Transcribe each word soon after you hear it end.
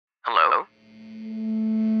Hello?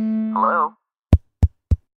 Hello?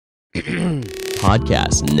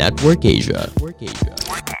 Podcast Network Asia.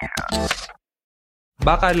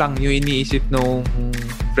 Baka lang yung iniisip nung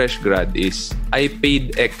fresh grad is, I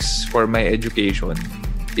paid X for my education.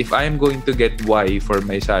 If I'm going to get Y for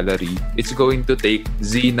my salary, it's going to take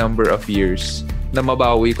Z number of years na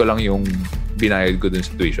mabawi ko lang yung binayad ko dun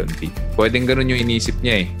sa tuition fee. Pwedeng ganun yung iniisip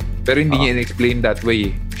niya eh. Pero hindi niya in-explain that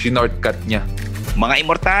way eh. Shortcut niya. Mga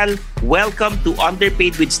Immortal, welcome to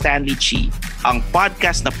Underpaid with Stanley Chi, ang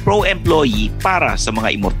podcast na pro-employee para sa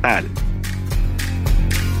mga Immortal.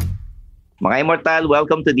 Mga Immortal,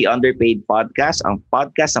 welcome to the Underpaid Podcast, ang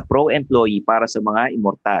podcast na pro-employee para sa mga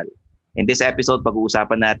Immortal. In this episode,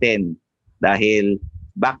 pag-uusapan natin dahil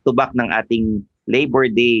back-to-back ng ating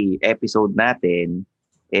Labor Day episode natin,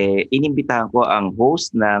 inimbitahan ko ang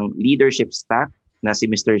host ng leadership staff na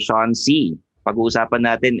si Mr. Sean C. Pag-uusapan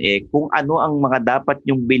natin kung ano ang mga dapat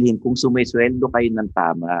nyong bilhin kung sumisweldo kayo ng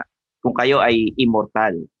tama. Kung kayo ay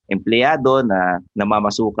immortal, empleyado na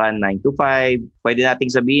namamasukan 9 to 5, pwede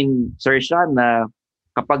nating sabihin, Sir Sean, na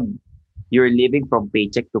kapag you're living from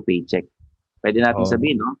paycheck to paycheck, pwede nating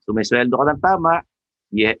sabihin, no? Sumisweldo ka ng tama,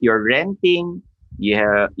 you're renting,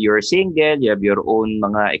 you're single, you have your own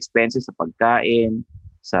mga expenses sa pagkain,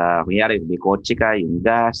 sa kunyari, may kotse ka, yung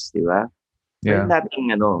gas, di ba? Yeah. Pwede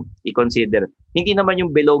natin i-consider. Hindi naman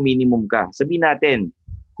yung below minimum ka. Sabihin natin,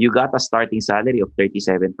 you got a starting salary of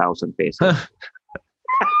 37,000 pesos.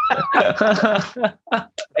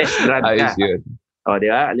 Grad ka. Ayos yun. O,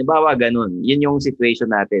 di ba? Halimbawa, ganun. Yun yung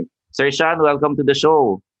situation natin. Sir Sean, welcome to the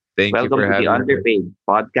show. Welcome Welcome to the Underpaid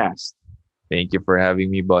Podcast. Thank you for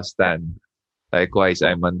having me, Boss Stan. Likewise,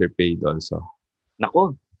 I'm underpaid also.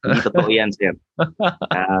 Nako, hindi totoo yan, sir.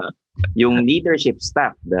 Yung leadership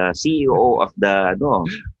staff, the CEO of the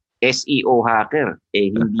SEO hacker,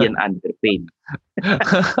 hindi yan underpaid.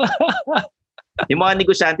 Yung mga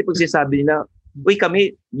negosyante, pag sinasabi nila, uy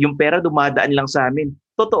kami, yung pera dumadaan lang sa amin.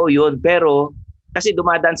 Totoo yun, pero kasi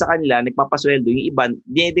dumadaan sa kanila, nagpapasweldo, yung iba,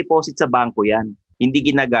 dinedeposit sa bangko yan. Hindi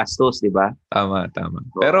ginagastos, di ba? Tama.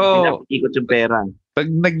 So, Pero, ikot yung pera. pag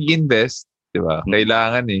nag-invest, di ba,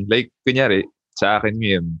 kailangan eh. Like, kunyari, sa akin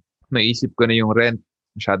ngayon, naisip ko na yung rent,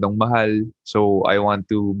 masyadong mahal. So, I want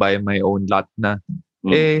to buy my own lot na.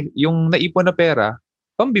 Yung naipon na pera,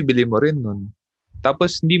 pambibili mo rin nun.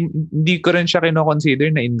 Tapos, hindi ko rin siya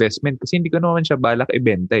kino-consider na investment kasi hindi ko naman siya balak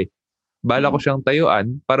ibenta eh. Balak ko siyang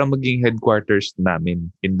tayuan para maging headquarters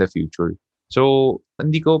namin in the future. So,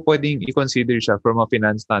 hindi ko pwedeng i-consider siya from a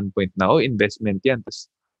finance standpoint na, investment yan.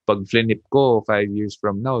 Tapos, pag flip ko, 5 years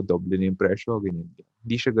from now, doble na yung presyo, ganyan.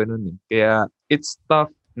 Hindi siya ganun eh. Kaya, it's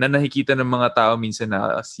tough na nakikita ng mga tao minsan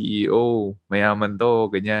na CEO, mayaman to,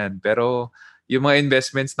 ganyan. Pero, yung mga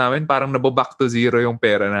investments namin, parang nababack to zero yung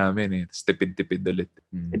pera namin eh. Tapos, tipid-tipid ulit.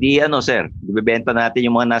 Hindi sir, ibebenta natin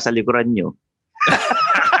yung mga nasa likuran nyo.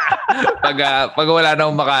 Pag wala na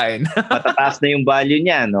akong makain. Matataas na yung value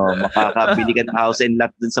niya, no? Makakabili ka ng house and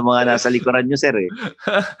lot dun sa mga nasa likuran nyo, sir, eh.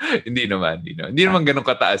 Hindi naman. Hindi naman ganun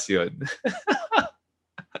kataas yun.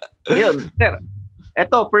 Yun, sir.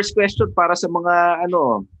 Eto, first question para sa mga,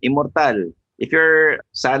 immortal. If your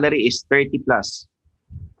salary is 30 plus,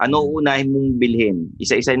 ano unahin mong bilhin?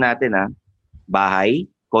 Isa-isa natin, ha? Bahay,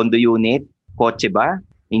 condo unit, kotse ba,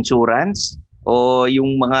 insurance, o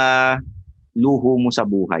yung mga luho mo sa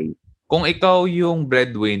buhay? Kung ikaw yung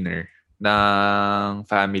breadwinner ng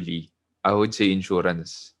family, I would say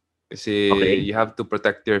insurance. Kasi you have to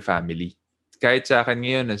protect your family. Kahit sa akin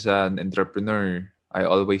ngayon as an entrepreneur, I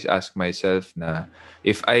always ask myself na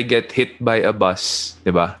if I get hit by a bus,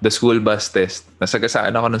 di ba? The school bus test,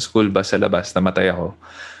 nasagasaan ako ng school bus sa labas, namatay ako.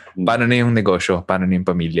 Paano na yung negosyo? Paano na yung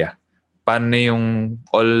pamilya? Paano na yung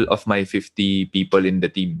all of my 50 people in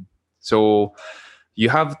the team? So,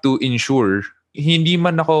 you have to ensure, hindi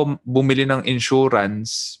man ako bumili ng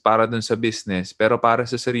insurance para dun sa business, pero para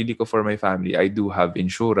sa sarili ko, for my family, I do have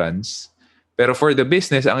insurance. Pero for the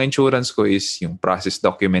business, ang insurance ko is yung process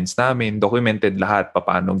documents namin, documented lahat,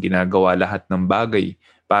 paano ginagawa lahat ng bagay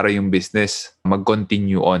para yung business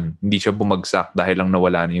mag-continue on. Hindi siya bumagsak dahil lang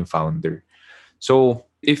nawala na yung founder. So,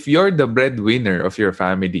 if you're the breadwinner of your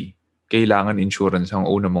family, kailangan insurance ang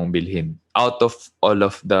una mong bilhin out of all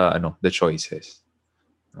of the choices.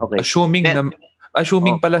 Okay.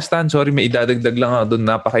 Assuming pala, Stan, sorry, may idadagdag lang ako doon,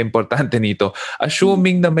 napaka-importante nito.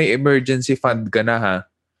 Assuming na may emergency fund ka na, ha?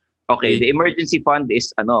 Okay, the emergency fund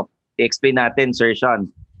is, i-explain natin, Sir Sean,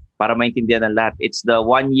 para maintindihan ng lahat. It's the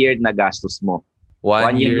 1 year na gastos mo.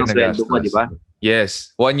 1 year ng sweldo mo, di ba?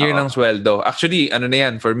 Yes, 1 year ng sweldo. Actually, na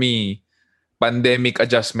yan, for me, pandemic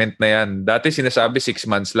adjustment na yan. Dati sinasabi 6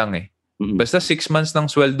 months lang eh. Basta 6 months ng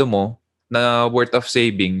sweldo mo, na worth of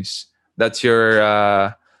savings, that's your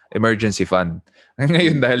emergency fund.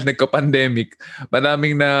 Ngayon, dahil nagka-pandemic,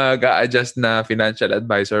 maraming nag-a-adjust na financial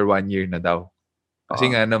advisor 1 year na daw. Kasi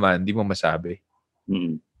nga naman, di mo masabi.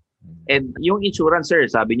 And yung insurance, sir,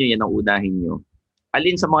 sabi nyo, yan ang unahin nyo.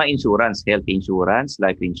 Alin sa mga insurance? Health insurance,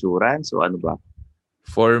 life insurance, o ano ba?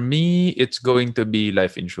 For me, it's going to be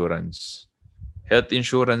life insurance. Health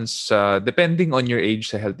insurance, depending on your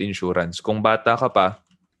age sa health insurance. Kung bata ka pa,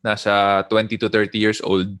 nasa 20 to 30 years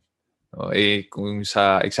old, kung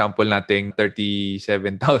sa example nating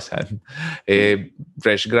 37,000,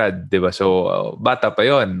 fresh grad, di ba? So, bata pa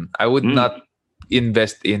yon. I would not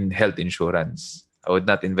invest in health insurance. I would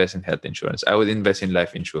invest in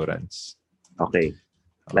life insurance. Okay.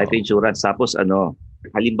 Life insurance. Tapos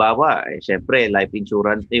halimbawa, syempre, life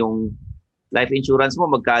insurance mo,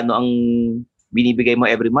 magkano ang binibigay mo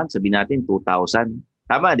every month? Sabihin natin, 2,000.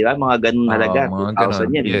 Tama, di ba? Mga ganun halaga.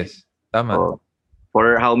 2,000 yan. Yes, tama.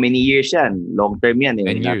 For how many years yan? Long term yan.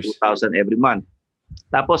 10 years. 2,000 every month.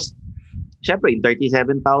 Tapos, syempre, yung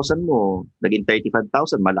 37,000 mo, naging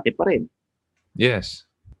 35,000, malaki pa rin. Yes.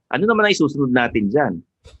 Ano naman ang isusunod natin dyan?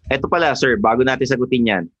 Eto pala, sir, bago natin sagutin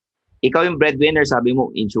yan. Ikaw yung breadwinner, sabi mo,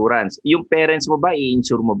 insurance. Yung parents mo ba,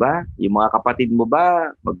 i-insure mo ba? Yung mga kapatid mo ba,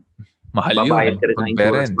 mahal babayad ka rin ng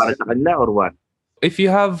insurance para sa kanila or what? If you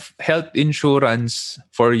have health insurance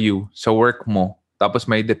for you sa work mo, tapos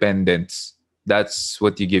may dependents, that's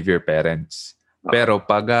what you give your parents. Pero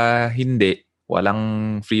pag hindi,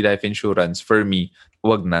 walang free life insurance, for me,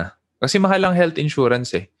 wag na. Kasi mahal ang health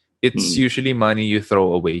insurance eh. It's usually money you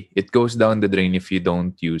throw away. It goes down the drain if you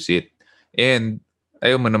don't use it. And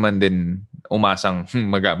ayaw mo naman din umasang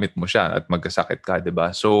magamit mo siya at magkasakit ka,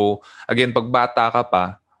 diba? So, again, pag bata ka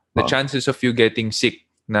pa, the chances of you getting sick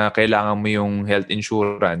na kailangan mo yung health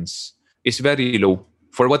insurance is very low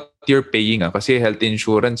for what you're paying. Kasi health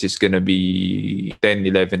insurance is gonna be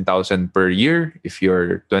 10,000-11,000 per year if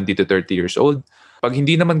you're 20 to 30 years old. Pag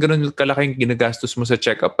hindi naman ganun kalaking ginagastos mo sa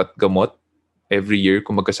check-up at gamot every year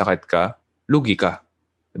kung magkasakit ka, lugi ka.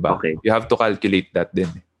 Diba? Okay. You have to calculate that din.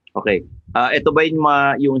 Okay. Ito ba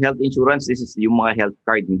yung health insurance? This is yung mga health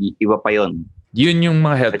card, hindi iba pa yon. Yun yung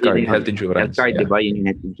mga health card, health insurance. Health card, diba? Yun yung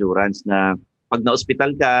health insurance na pag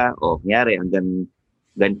na-hospital ka, nangyari, hanggang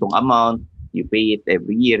ganitong amount, you pay it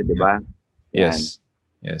every year, diba? Yes.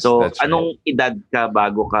 Yes. So, anong edad ka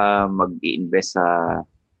bago ka mag-i-invest sa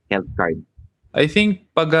health card? I think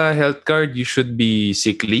pag health card, you should be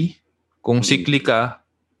sickly. Kung sickly ka,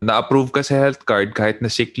 na-approve ka sa health card, kahit na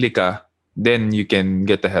sickly ka, then you can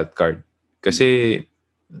get a health card. Kasi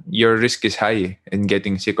your risk is high in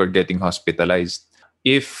getting sick or getting hospitalized.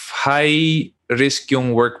 If high risk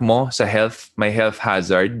yung work mo sa health, may health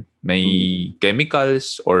hazard, may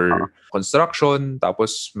chemicals or construction,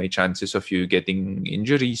 tapos may chances of you getting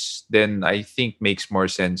injuries, then I think makes more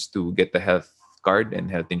sense to get the health card and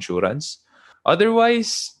health insurance.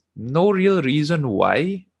 Otherwise, no real reason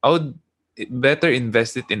why. I would better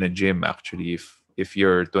invest it in a gym actually if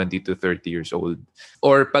you're 20 to 30 years old.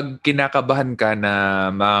 Or pag kinakabahan ka na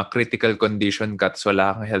ma-critical condition ka at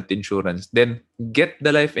wala kang health insurance, then get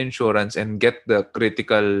the life insurance and get the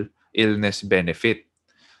critical illness benefit.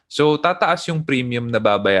 So, tataas yung premium na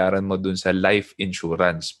babayaran mo dun sa life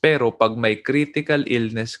insurance. Pero pag may critical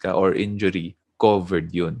illness ka or injury,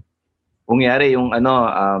 covered yun. Kung yari yung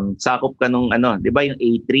sakop ka nung di ba yung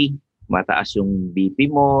A3, mataas yung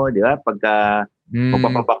BP mo, di ba? Pagka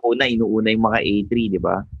magpapabakuna, inuuna yung mga A3, di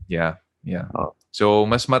ba? Yeah. So,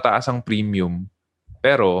 mas mataas ang premium,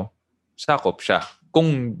 pero sakop siya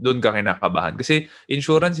kung doon ka kinakabahan. Kasi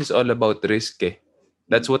insurance is all about risk eh.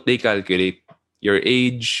 That's what they calculate. Your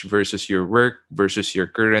age versus your work versus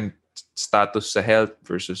your current status sa health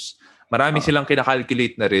versus marami silang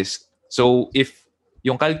kinakalculate na risk. So, if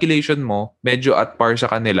yung calculation mo medyo at par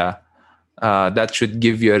sa kanila, that should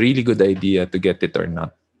give you a really good idea to get it or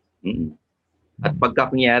not. At pagka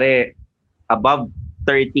kunyari, above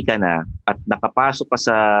 30 ka na at nakapasok ka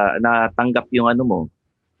sa, natanggap yung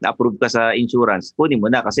na-approve ka sa insurance, kunin mo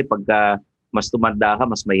na kasi pagka mas tumanda ka,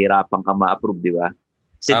 mas mahirapan ka ma-approve, di ba?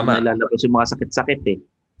 Kasi nalalabas yung mga sakit-sakit eh.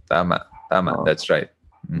 Tama. That's right.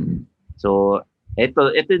 So, ito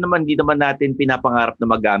naman, hindi naman natin pinapangarap na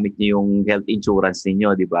magamit niyo yung health insurance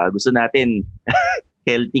ninyo, di ba? Gusto natin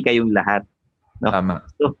healthy kayong lahat. No? Tama.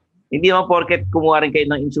 So, hindi naman porket kumuha rin kayo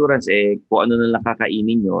ng insurance, kung ano na lang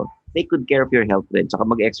kakainin nyo, take good care of your health rin. Tsaka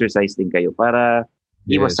mag-exercise din kayo para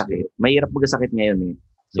iwas sakit. Mahirap magkasakit ngayon eh.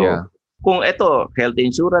 So, kung ito, health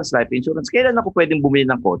insurance, life insurance, kailan ako pwedeng bumili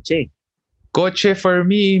ng kotse? Kotse for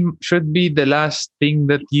me should be the last thing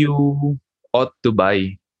that you ought to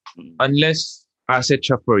buy. Unless asset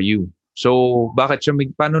siya for you. So,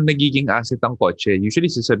 paano nagiging asset ang kotse?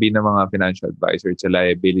 Usually, sasabihin ng mga financial advisor, it's a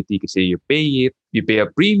liability kasi you pay it, you pay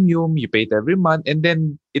a premium, you pay it every month, and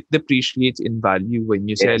then it depreciates in value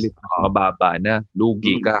when you sell it. Mababa na,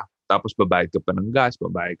 lugi ka. Tapos babayad ka pa ng gas,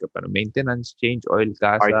 babayad ka pa ng maintenance, change oil,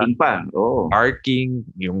 kasa. Parking pa. Parking,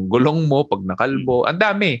 yung gulong mo pag nakalbo. Ang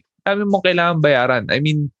dami. Dami mong kailangan bayaran. I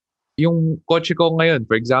mean, yung kotse ko ngayon,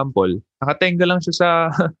 for example, nakatenga lang siya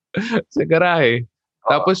sa garahe.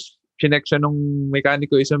 Tapos, chinek siya nung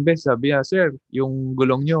mekaniko isang beses. Sabi niya, sir, yung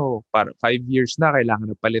gulong nyo, para 5 years na, kailangan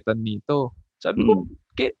na palitan nito. Sabi ko,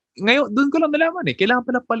 ngayon, doon ko lang nalaman kailangan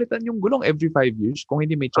pala palitan yung gulong every 5 years kung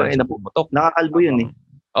hindi may chance na pumutok. Nakakalbo yun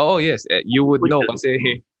Oo, yes. You would know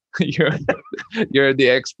kasi you're the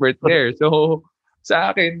expert there. So, sa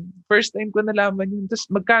akin, first time ko nalaman yun. Tapos,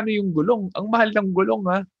 magkano yung gulong? Ang mahal ng gulong,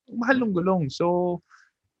 ha? Ang mahal ng gulong. So,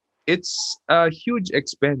 it's a huge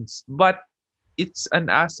expense. But, it's an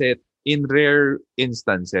asset in rare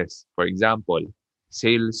instances. For example,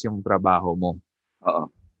 sales yung trabaho mo.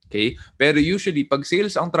 Okay? Pero usually, pag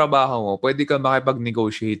sales ang trabaho mo, pwede ka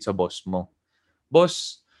makipag-negotiate sa boss mo.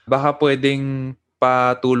 Boss, baka pwedeng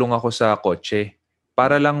patulong ako sa kotse.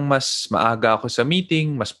 Para lang mas maaga ako sa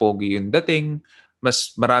meeting, mas pogi yung dating,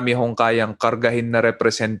 mas marami akong kayang kargahin na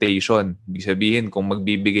representation. Ibig sabihin, kung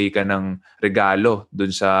magbibigay ka ng regalo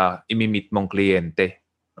dun sa imimit mong kliyente.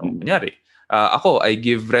 Kunyari, ako, I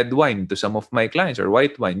give red wine to some of my clients or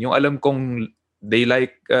white wine. Yung alam kong they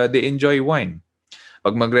enjoy wine.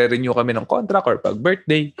 Pag magre-renew kami ng contract or pag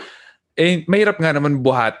birthday, mahirap nga naman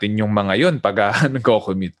buhatin yung mga yun pag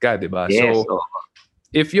nag-commute ka, di ba? Yes, so,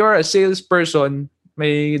 if you're a salesperson,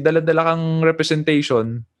 may dala-dala kang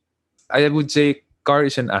representation, I would say car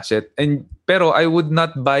is an asset. Pero I would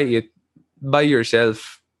not buy it by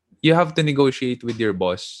yourself. You have to negotiate with your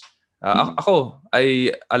boss. Ako,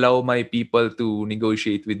 I allow my people to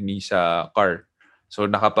negotiate with me sa car. So,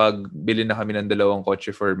 nakapagbili na kami ng 2 kotse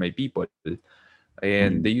for my people.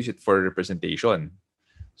 And they use it for representation.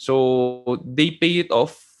 So, they pay it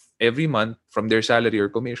off every month from their salary or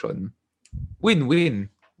commission. Win-win.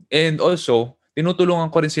 And also, tinutulungan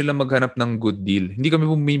ko rin sila maghanap ng good deal. Hindi kami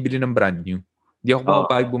bumibili ng brand new. Hindi ako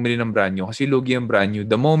pumapayag bumili ng brand new kasi lugi ang brand new.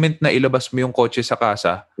 The moment na ilabas mo yung kotse sa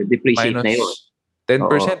kasa, depreciate na yun. 10%,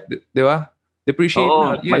 di ba? Depreciate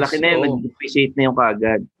na. Yes. Malaki na yun. Nag-depreciate na yung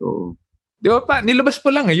kaagad. Di ba pa? Nilabas pa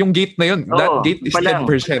lang yung gate na yun. That gate is 10%.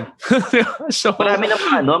 So,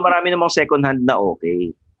 marami namang second hand na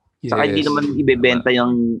okay. Yes. Saka hindi naman ibebenta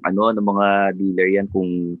yung ng mga dealer yan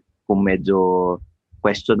kung medyo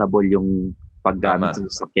questionable yung paggamit sa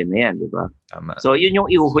sasakyan na yan, di ba? Tama. So, yun yung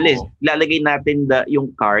ihuhuli. Ilalagay natin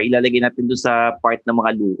yung car, ilalagay natin doon sa part ng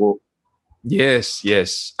mga luho. Yes.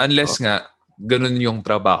 Unless nga, ganun yung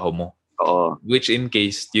trabaho mo. Which in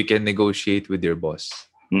case, you can negotiate with your boss.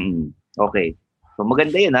 Okay. So,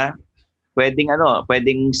 maganda yun, ha?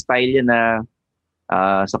 Pwedeng style yan na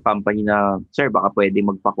sa company na, sir, baka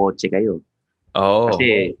pwedeng magpa-kotse kayo.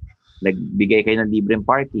 Kasi, nagbigay kayo ng libreng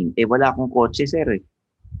parking. Wala akong kotse, sir.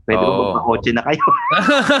 Pwede mo magpa-kotse na kayo.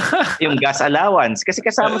 Yung gas allowance. Kasi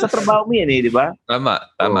kasama sa trabaho mo yan, di ba? Tama.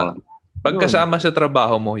 Pag kasama sa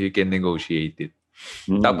trabaho mo, you can negotiate it.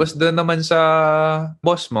 Tapos doon naman sa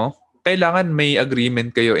boss mo, kailangan may agreement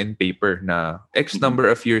kayo in paper na X number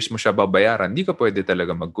of years mo siya babayaran. Hindi ka pwede talaga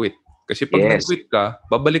mag-quit. Kasi pag nag-quit ka,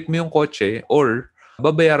 babalik mo yung kotse or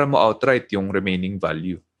babayaran mo outright yung remaining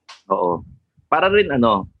value. Para rin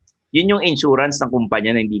yun yung insurance ng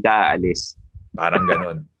kumpanya na hindi ka aalis. Parang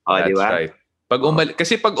ganun. That's diba? right.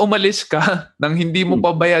 Kasi pag umalis ka nang hindi mo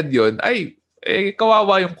pabayad yun,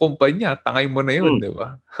 kawawa yung kumpanya. Tangay mo na yun, di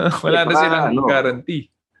ba? Wala na silang guarantee.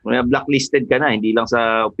 Blacklisted ka na, hindi lang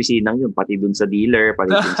sa opisinang yun, pati dun sa dealer, pati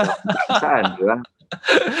dun sa saan, di ba?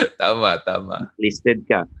 Tama. Listed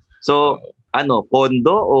ka. So,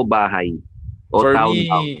 kondo o bahay? O for town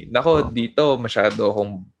me, dito masyado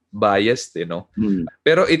akong biased,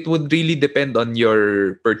 Pero it would really depend on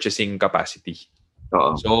your purchasing capacity.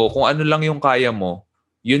 So, kung ano lang yung kaya mo,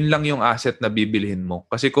 yun lang yung asset na bibilhin mo.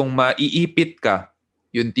 Kasi kung maiipit ka,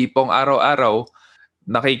 yung tipong araw-araw,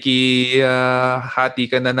 nakikihati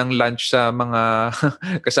ka na ng lunch sa mga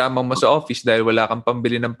kasama mo sa office dahil wala kang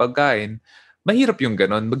pambili ng pagkain, mahirap yung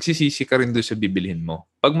ganon. Magsisisi ka rin doon sa bibilhin mo.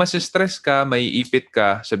 Pag mas-stress ka, maiipit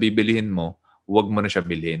ka sa bibilhin mo, huwag mo na siya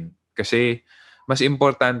bilhin. Kasi mas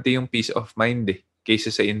importante yung peace of mind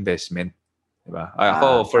kaysa sa investment. Diba?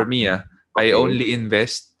 Ako, for me, I only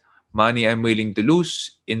invest money I'm willing to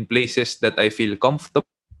lose in places that I feel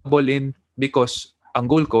comfortable in because ang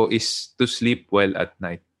goal ko is to sleep well at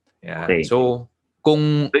night. Yeah. Okay. So,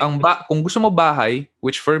 kung gusto mo bahay,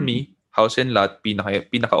 which for me, house and lot,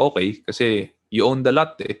 pinaka okay kasi you own the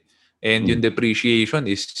lot And yung depreciation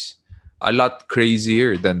is a lot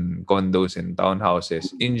crazier than condos and townhouses.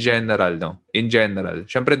 In general, no? In general.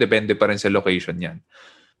 Siyempre, depende pa rin sa location yan.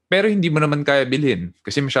 Pero hindi mo naman kaya bilhin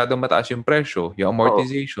kasi masyadong mataas yung presyo, yung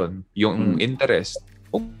amortization, yung interest.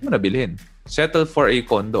 Huwag mo na bilhin. Settle for a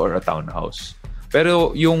condo or a townhouse.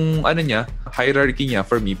 Pero yung hierarchy niya,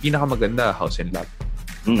 for me, pinakamaganda, house and lot.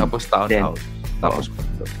 Tapos townhouse. Tapos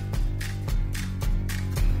condo.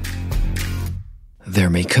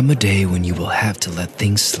 There may come a day when you will have to let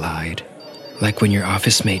things slide. Like when your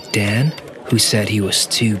office mate Dan, who said he was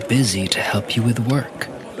too busy to help you with work,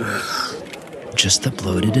 just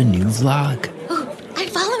uploaded a new vlog. Oh, I'm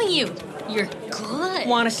following you. You're good.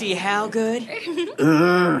 Want to see how good?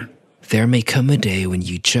 There may come a day when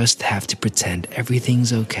you just have to pretend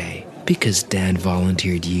everything's okay because Dan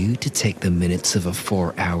volunteered you to take the minutes of a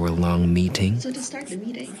 4-hour-long meeting. So to start the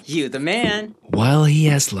meeting. You the man. While he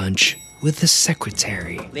has lunch with the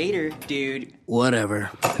secretary. Later, dude.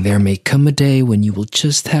 Whatever. There may come a day when you will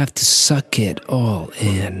just have to suck it all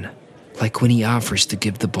in. Like when he offers to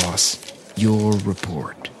give the boss your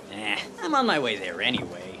report. I'm on my way there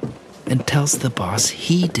anyway. And tells the boss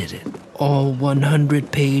he did it. All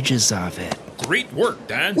 100 pages of it. Great work,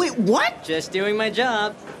 Dan. Wait, what? Just doing my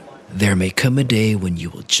job. There may come a day when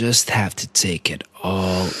you will just have to take it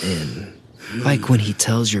all in. Like when he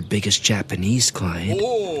tells your biggest Japanese client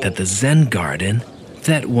that the Zen garden,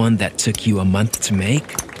 that one that took you a month to make,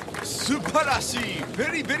 Subarashi.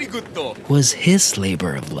 Very, very good though. was his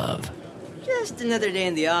labor of love. Just another day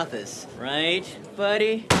in the office, right,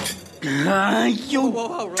 buddy? You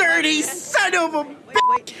dirty son of a...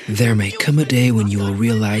 Wait. There may come a day when you will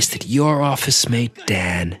realize that your office mate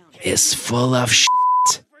Dan is full of shit.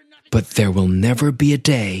 But there will never be a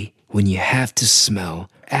day when you have to smell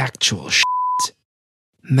actual shit.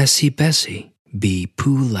 Messy Bessie, be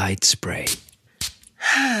poo light spray.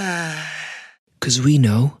 'Cause we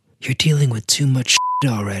know you're dealing with too much shit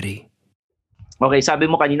already. Okay, sabi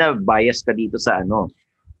mo kanina bias ka dito sa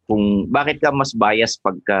kung bakit ka mas bias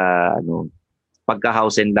pagka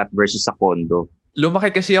house and lot versus sa condo. Lumaki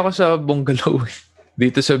kasi ako sa bungalow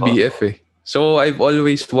dito sa BF eh. So I've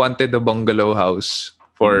always wanted a bungalow house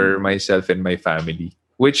for myself and my family,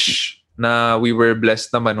 which we were blessed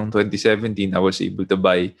naman noong 2017. I was able to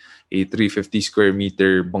buy a 350 square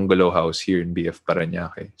meter bungalow house here in BF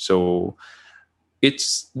Parañaque. So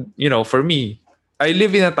it's, for me, I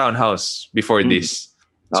live in a townhouse before this.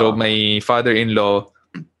 So my father-in-law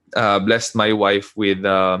blessed my wife with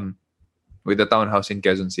a townhouse in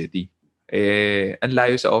Quezon City. Ang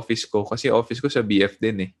layo sa office ko kasi office ko sa BF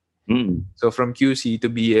din eh. So from QC to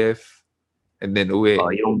BF and then uwi.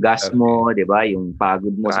 Yung gas mo, 'di ba? Yung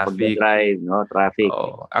pagod mo sa pag-drive, traffic.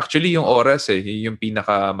 Actually yung oras yung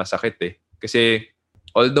pinakamasakit eh. Kasi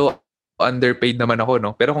although underpaid naman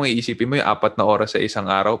ako, pero kung iisipin mo yung 4 na oras sa isang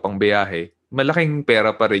araw pang biyahe, malaking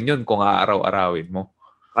pera pa rin yun kung aaraw-arawin mo.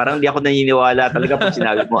 Parang hindi ako naniniwala talaga pag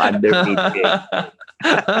sinabi mo underpaid eh.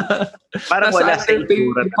 Parang wala sa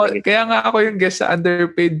itsura talaga. Kaya nga ako yung guest sa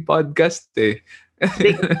underpaid podcast eh.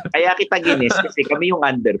 Kaya kita ginis kasi kami yung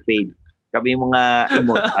underpaid. Kami yung mga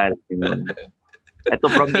immortal. Ito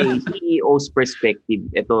from the CEO's perspective,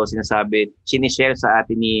 ito sinishare sa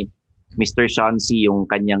atin ni Mr. Sean C. yung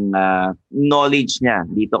kanyang knowledge niya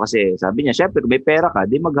dito kasi sabi niya, syempre kung may pera ka,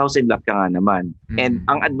 di mag-house and lot ka nga naman. And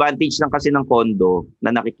ang advantage lang kasi ng condo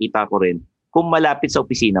na nakikita ko rin, kung malapit sa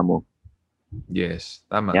opisina mo. Yes,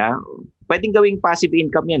 tama. Yeah? Pwedeng gawing passive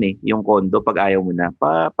income yan yung condo pag ayaw mo na.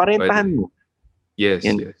 Parentahan mo. Yes,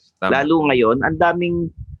 yes. Tama. Lalo ngayon, ang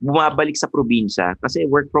daming bumabalik sa probinsya kasi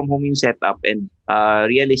work from home yung setup and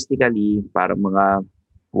realistically, para mga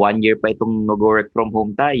 1 year pa itong nag-work from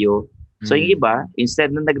home tayo. So yung iba,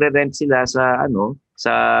 instead na nagre-rent sila sa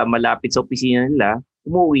sa malapit sa opisina nila,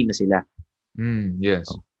 umuwi na sila. Yes.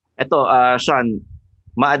 Ito, Sean,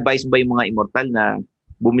 ma-advise ba yung mga immortal na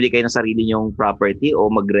bumili kayo ng sarili nyong property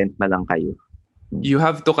o mag-rent na lang kayo? You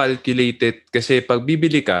have to calculate it kasi pag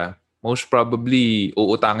bibili ka, most probably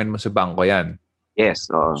uutangin mo sa bangko yan. Yes.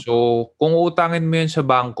 So, kung uutangin mo yan sa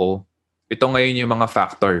bangko, ito ngayon yung mga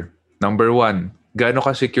factor. Number 1, gaano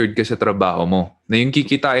ka secured ka sa trabaho mo? Na yung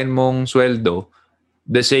kikitain mong sweldo,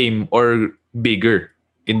 the same or bigger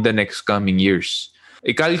in the next coming years.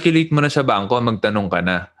 I-calculate mo na sa bangko, magtanong ka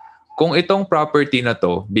na. Kung itong property na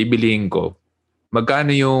to, bibilihin ko,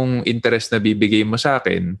 magkano yung interest na bibigay mo sa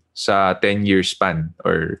akin sa 10-year span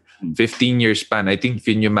or 15-year span? I think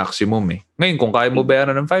yun yung maximum eh. Ngayon, kung kaya mo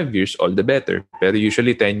bayaran ng 5 years, all the better. Pero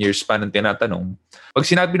usually 10-year span ang tinatanong. Pag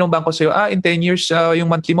sinabi ng bangko sa'yo, in 10 years,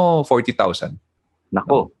 yung monthly mo, 40,000.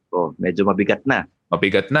 Nako, medyo mabigat na.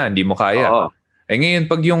 Mabigat na, hindi mo kaya. Eh ngayon,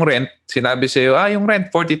 pag yung rent, sinabi sa'yo, yung rent,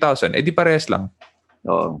 40,000, di parehas lang.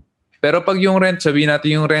 Oo. Pero pag yung rent, sabihin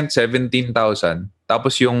natin yung rent, 17,000,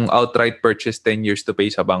 tapos yung outright purchase 10 years to pay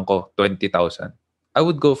sa bangko, 20,000. I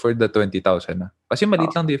would go for the 20,000 na. Kasi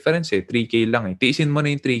maliit lang difference 3K lang Tiisin mo na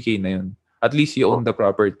yung 3K na yun. At least you own the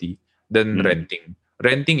property than renting.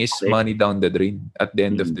 Renting is money down the drain at the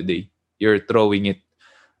end of the day. You're throwing it.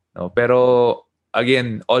 No? Pero,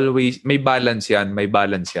 again, always, may balance yan.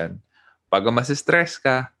 Pag mas-stress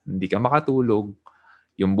ka, hindi ka makatulog,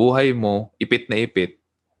 yung buhay mo, ipit na ipit,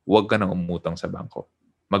 huwag ka nang umutang sa bangko.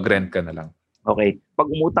 Mag-rent ka na lang. Okay. Pag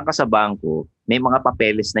umutang ka sa bangko, may mga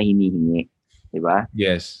papeles na hinihingi. Diba?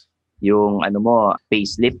 Yes. Yung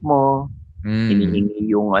payslip mo, hinihingi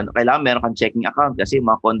yung kailangan meron kang checking account kasi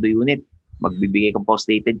mga condo unit, magbibigay kang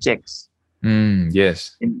post-dated checks.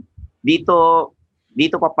 Yes. And dito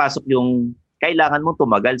papasok yung kailangan mong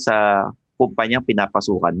tumagal sa kumpanyang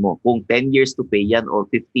pinapasukan mo. Kung 10 years to pay yan or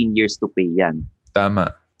 15 years to pay yan.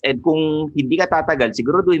 Tama. And kung hindi ka tatagal,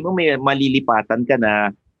 siguraduhin mo may malilipatan ka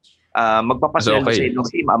na magpapasweldo sa yung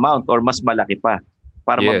same amount or mas malaki pa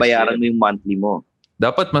para mabayaran mo yung monthly mo.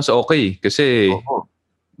 Dapat mas okay kasi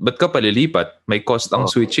ba't ka palilipat? May cost ang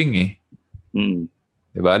switching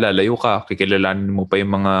Diba? Lalayo ka, kikilalanin mo pa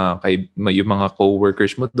yung mga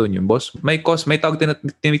co-workers mo doon, yung boss. May cost, may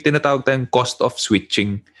tinatawag tayong cost of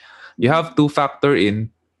switching. You have to factor in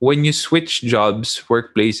when you switch jobs,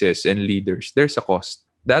 workplaces, and leaders, there's a cost.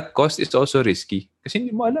 That cost is also risky kasi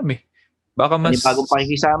hindi mo alam Baka mas... bagong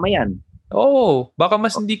pakikisama yan. Baka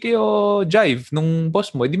mas hindi kayo jive nung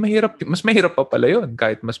boss mo. Mas mahirap pa pala yun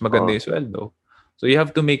kahit mas maganda yung sweldo. So you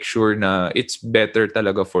have to make sure na it's better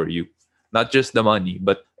talaga for you. Not just the money,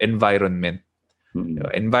 but environment.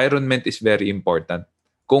 Environment is very important.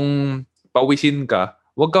 Kung pawisin ka,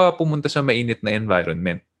 huwag ka pumunta sa mainit na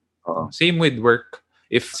environment. Same with work.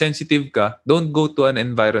 If sensitive ka, don't go to an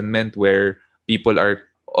environment where people are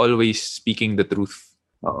always speaking the truth.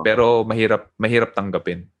 Pero mahirap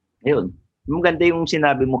tanggapin. Ayun. Maganda yung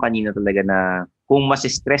sinabi mo kanina talaga na kung mas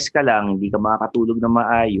stress ka lang, hindi ka makakatulog na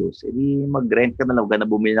maayos, edi mag-rent ka na lang, huwag ka na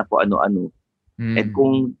bumili na kung ano-ano. At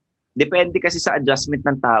kung depende kasi sa adjustment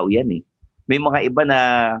ng tao yan May mga iba na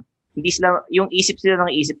hindi sila, yung isip sila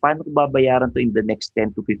ng isip, paano ko babayaran to in the next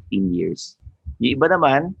 10 to 15 years? Yung iba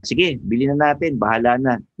naman, sige, bili na natin, bahala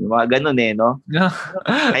na. Yung mga ganun no?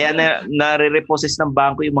 Kaya nare-repossess ng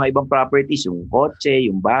bangko yung mga ibang properties, yung kotse,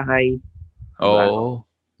 yung bahay.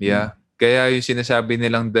 Yeah. Kaya yung sinasabi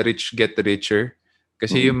nilang the rich get richer.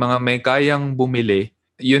 Kasi yung mga may kayang bumili,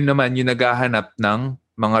 yun naman yung naghahanap ng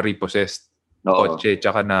mga repossessed. Kotse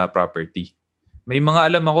tsaka na property. May mga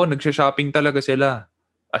alam ako, nagsha-shopping talaga sila.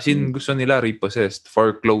 As in, gusto nila repossessed,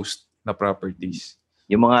 foreclosed na properties.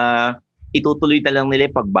 Yung mga itutuloy na lang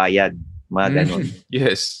nila pagbayad. Mga ganun.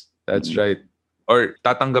 Yes, that's right. Or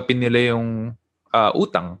tatanggapin nila yung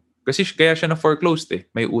utang. Kasi kaya siya na foreclosed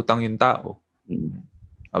May utang yung tao.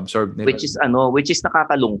 Absorb nila. Which is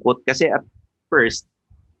nakakalungkot. Kasi at first,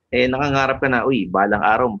 nakangarap ka na, balang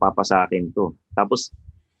araw mapapasa akin to. Tapos,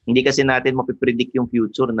 hindi kasi natin mapipredict yung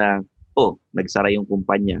future na, nagsara yung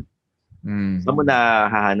kumpanya. Saan mo na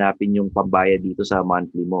hahanapin yung pambayad dito sa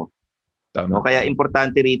monthly mo? Tama. Kaya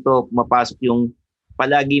importante rito, mapasok yung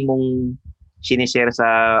palagi mong sinishare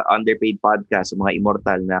sa Underpaid Podcast, sa mga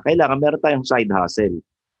immortal na kailangan meron tayong side hustle.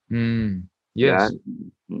 Yes.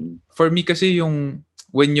 For me kasi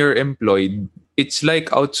when you're employed, it's like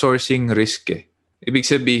outsourcing risk Ibig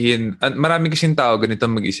sabihin, marami kasing tao ganito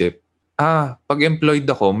mag-isip, pag employed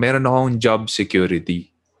ako, meron akong job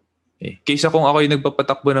security. Kaysa kung ako yung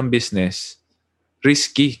nagpapatakbo ng business,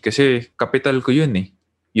 risky kasi capital ko yun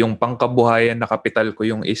Yung pangkabuhayan na capital ko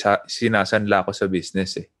yung sinasanla ko sa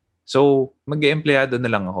business So, mag-e-empleyado na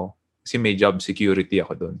lang ako kasi may job security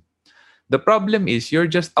ako doon. The problem is, you're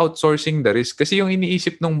just outsourcing the risk kasi yung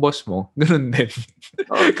iniisip ng boss mo, ganun din.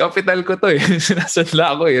 Capital ko to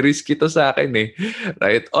sinasanla ko risky to sa akin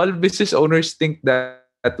Right? All business owners think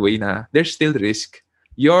that way na there's still risk.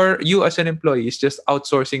 You as an employee is just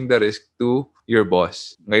outsourcing the risk to your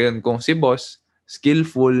boss. Ngayon, kung si boss,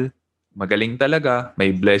 skillful, magaling talaga,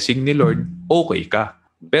 may blessing ni Lord, okay ka.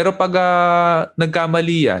 Pero pag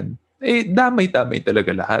nagkamali yan, damay-damay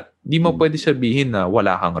talaga lahat. Di mo pwede sabihin na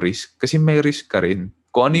wala kang risk kasi may risk ka rin.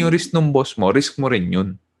 Kung ano yung risk ng boss mo, risk mo rin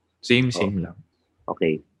yun. Same lang.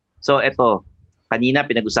 Okay. So, eto, kanina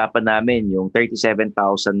pinag-usapan namin yung 37,000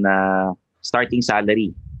 na starting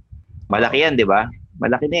salary. Malaki yan, di ba?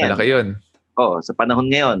 Malaki na yan. Malaki yun. Sa panahon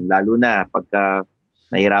ngayon, lalo na pagka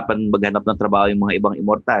nahirapan maghanap ng trabaho yung mga ibang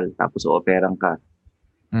immortal, tapos operang ka.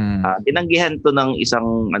 Tinanggihan to ng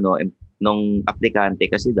isang nung aplikante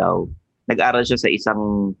kasi daw, nag-aral siya sa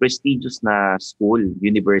isang prestigious na school,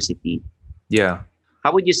 university. Yeah.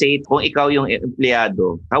 How would you say it, kung ikaw yung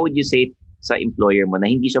empleyado, how would you say it sa employer mo na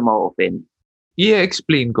hindi siya ma-offend?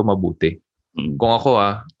 I-explain ko mabuti. Kung ako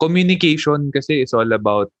communication kasi is all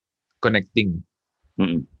about connecting.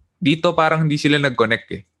 Dito parang hindi sila nag-connect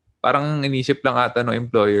eh. Parang inisip lang ata ng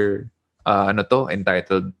employer,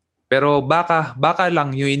 entitled. Pero baka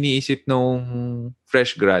lang yung iniisip nung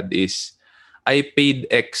fresh grad is, I paid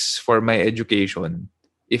X for my education.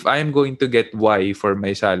 If I'm going to get Y for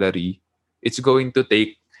my salary, it's going to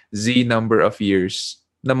take Z number of years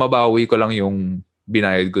na mabawi ko lang yung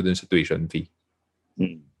binayad ko dun sa tuition fee.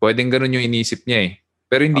 Pwedeng ganun yung inisip niya eh.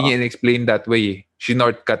 Pero hindi niya in-explain that way eh.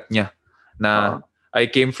 Shortcut niya na I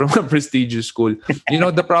came from a prestigious school. You know,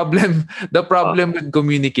 the problem with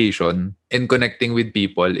communication and connecting with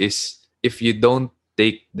people is if you don't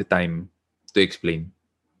take the time to explain.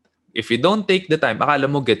 If you don't take the time, akala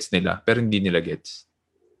mo gets nila, pero hindi nila gets.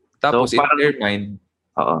 Tapos so, in their mind,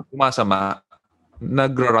 sumasama,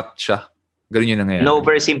 nag-rot siya. Ganun yung nangyayari.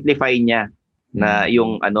 Na-oversimplify niya na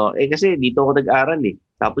yung kasi dito ako nag-aral eh.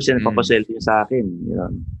 Tapos yan papasweldo niya sa akin.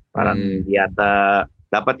 Yun. Parang yata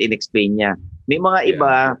dapat in-explain niya. May mga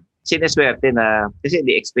iba, sineswerte na, kasi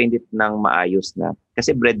di-explain it ng maayos na.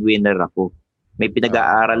 Kasi breadwinner ako. May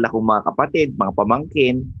pinag-aaral akong mga kapatid, mga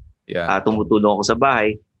pamangkin, tumutulong ako sa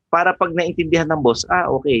bahay. Para pag naintindihan ng boss,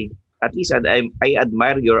 okay. At least I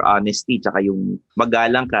admire your honesty tsaka yung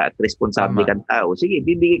magalang ka at responsable kang tao. Sige,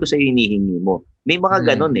 bibigay ko sa iyo hinihingi mo. May mga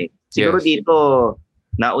ganun eh. Siguro dito,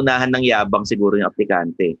 naunahan ng yabang siguro yung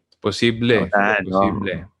aplikante. Posible.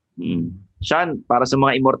 Posible. Sean, para sa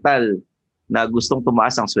mga immortal na gustong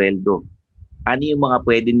tumaas ang sweldo, ano yung mga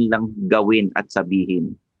pwede nilang gawin at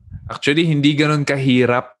sabihin? Actually, hindi ganun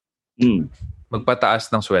kahirap magpataas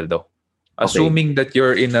ng sweldo. Assuming that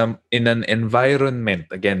you're in an environment,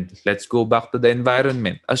 again, let's go back to the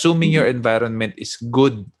environment. Assuming your environment is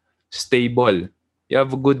good, stable, you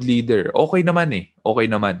have a good leader, okay naman eh. Okay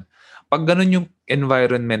naman. Pag ganun yung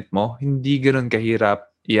environment mo, hindi ganun kahirap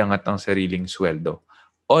iangat ang sariling sweldo.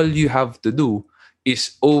 All you have to do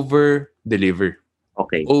is over-deliver.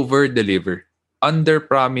 Okay. Over-deliver.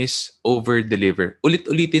 Under-promise, over-deliver.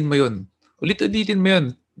 Ulit-ulitin mo yun. Ulit-ulitin mo yun.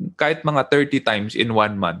 Kahit mga 30 times in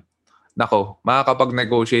 1 month. Nako,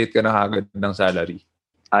 makakapag-negotiate ka na agad ng salary.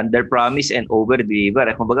 Under-promise and over-deliver.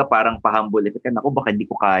 Kumbaga parang pahambol. Nako, baka hindi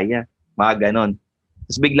ko kaya. Mga ganon.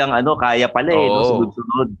 Tapos biglang kaya pala eh. No?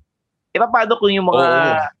 Sunod-sunod. Paano kung yung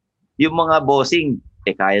mga bossing,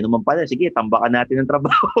 kaya naman pala. Sige, tambakan natin ng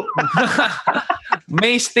trabaho.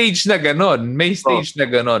 May stage na ganon.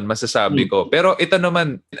 Masasabi ko. Pero ito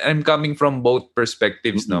naman, I'm coming from both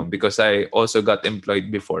perspectives now because I also got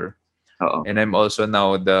employed before. And I'm also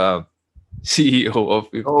now the CEO of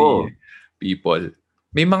 50 people.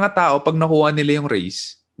 May mga tao, pag nakuha nila yung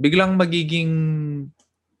raise, biglang magiging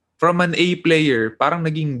from an A player, parang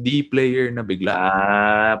naging D player na bigla.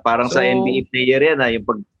 Parang sa NBA player yan. Yung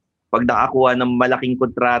pag nakakuha ng malaking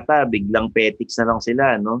kontrata, biglang petics na lang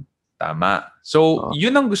sila, no? Tama. So,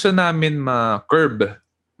 yun ang gusto namin ma-curb,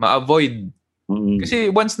 ma-avoid. Kasi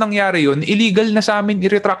once nangyari yun, illegal na sa amin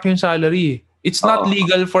i-retract yung salary. It's not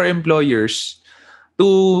legal for employers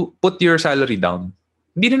to put your salary down.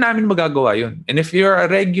 Hindi na namin magagawa yun. And if you're a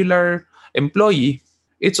regular employee,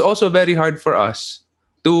 it's also very hard for us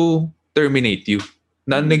to terminate you.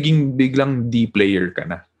 Na naging biglang D player ka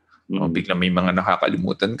na. Biglang may mga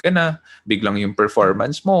nakakalimutan ka na. Biglang yung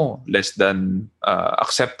performance mo less than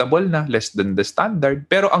acceptable na, less than the standard.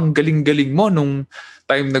 Pero ang galing-galing mo nung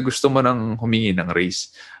time na gusto mo nang humingi ng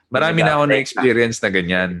raise. Marami na ako na-experience na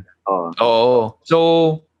ganyan. Oo. So,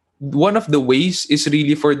 one of the ways is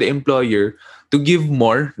really for the employer to give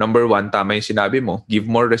more. Number one, tama yung sinabi mo, give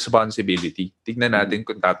more responsibility. Tignan natin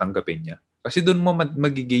kung tatanggapin niya. Kasi doon mo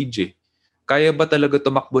magigage eh. Kaya ba talaga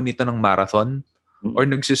tumakbo nito ng marathon? Or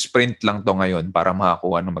nagsisprint lang to ngayon para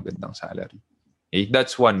makakuha ng magandang salary? Okay?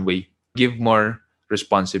 That's one way. Give more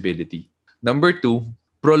responsibility. Number two,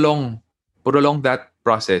 prolong that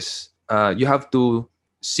process. You have to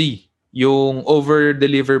see yung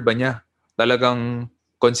over-deliver ba niya talagang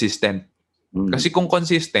consistent. Kasi kung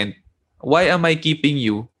consistent, why am I keeping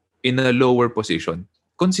you in a lower position?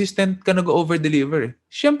 Consistent ka nag-over-deliver eh.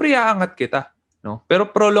 Siyempre, aangat kita. No? Pero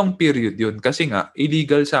prolong period yun. Kasi nga,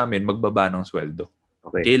 illegal sa amin magbaba ng sweldo.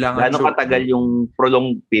 Okay. Gaano katagal yung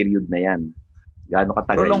prolong period na yan? Gaano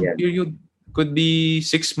katagal prolong yan? Period could be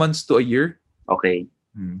 6 months to a year. Okay.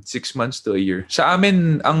 6 months to a year. Sa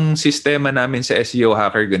amin, ang sistema namin sa SEO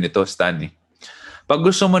Hacker ganito, Stanley. Pag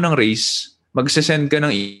gusto mo ng raise, magsasend ka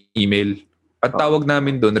ng email. At tawag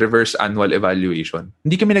namin doon, reverse annual evaluation.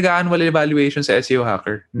 Hindi kami nag-annual evaluation sa SEO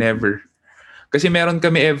Hacker. Never. Kasi meron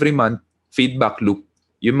kami every month feedback loop.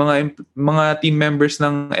 Yung mga team members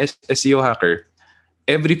ng SEO Hacker,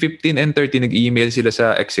 every 15 and 30 nag-email sila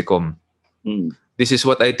sa Execom. This is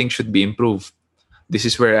what I think should be improved. This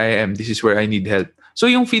is where I am. This is where I need help. So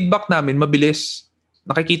yung feedback namin, mabilis.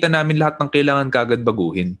 Nakikita namin lahat ng kailangan kagad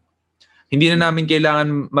baguhin. Hindi na namin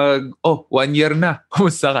kailangan 1 year na.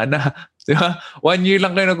 Kumusta ka na? Diba? 1 year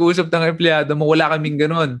lang kayo nag-uusap ng empleyado mo. Wala kaming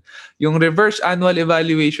ganun. Yung reverse annual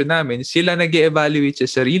evaluation namin, sila nag-evaluate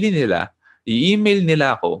sa sarili nila. I-email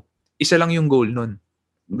nila ako. Isa lang yung goal nun.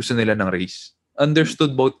 Gusto nila ng raise.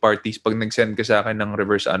 Understood both parties. Pag nag-send ka sa akin ng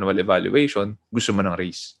reverse annual evaluation, gusto mo ng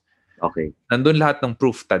raise. Okay. Nandun lahat ng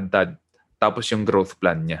proof, tad-tad. Tapos yung growth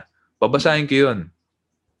plan niya. Babasahin ko yun.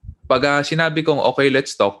 Pag sinabi kong, okay,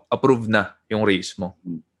 let's talk, approve na yung raise mo.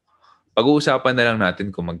 Pag-uusapan na lang natin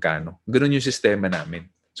kung magkano. Ganun yung sistema namin.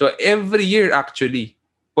 So, every year actually,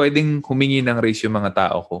 pwedeng humingi ng raise yung mga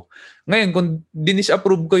tao ko. Ngayon, kung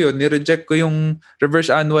dinis-approve ko yun, ni-reject ko yung reverse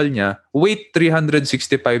annual niya, wait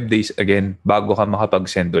 365 days again bago ka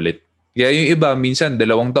makapag-send ulit. Kaya yung iba, minsan, 2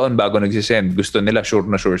 taon bago nagsisend. Gusto nila, sure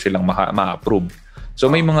na sure silang ma-approve. So,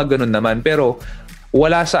 may mga ganun naman. Pero,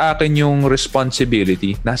 wala sa akin yung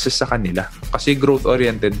responsibility. Nasa sa kanila. Kasi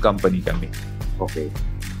growth-oriented company kami. Okay.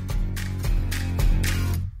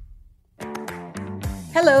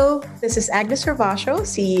 Hello, this is Agnes Ravasio,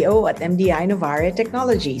 CEO at MDI Novare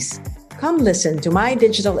Technologies. Come listen to My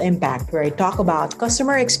Digital Impact, where I talk about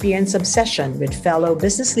customer experience obsession with fellow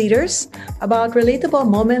business leaders, about relatable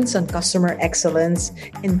moments on customer excellence,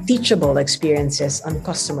 and teachable experiences on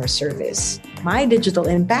customer service. My Digital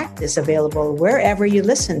Impact is available wherever you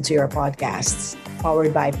listen to your podcasts,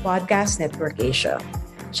 powered by Podcast Network Asia.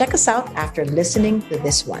 Check us out after listening to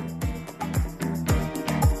this one.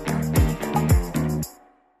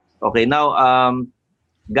 Okay, now,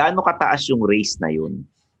 gaano kataas yung raise na yun?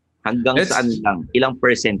 Hanggang saan lang? Ilang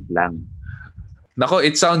percent lang? Nako,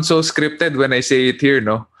 it sounds so scripted when I say it here,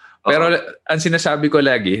 no? Pero ang sinasabi ko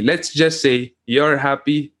lagi, let's just say, you're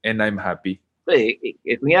happy and I'm happy.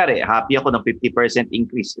 Kunyari, happy ako ng 50%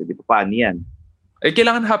 increase. Di pa paano yan?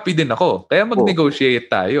 Kailangan happy din ako. Kaya mag-negotiate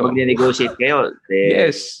tayo. Mag-negotiate kayo.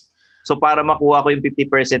 Yes. So para makuha ko yung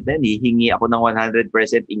 50% na yun, hihingi ako ng 100%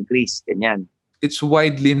 increase. Ganyan. It's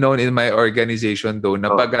widely known in my organization though na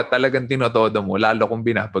pag talagang tinotodo mo, lalo kong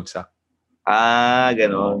binabagsak.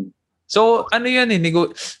 Ganon. So, ano yan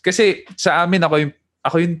kasi sa amin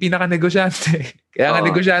ako yung pinaka-negosyante. Kaya nga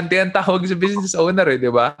negosyante ang tawag sa business owner, di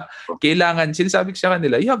ba? Kailangan, sinasabi ko sa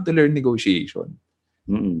kanila, you have to learn negotiation.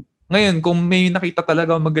 Ngayon, kung may nakita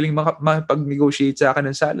talaga magaling makapag-negotiate sa akin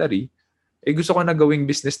ng salary, gusto ko na gawing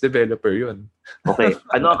business developer yun. Okay.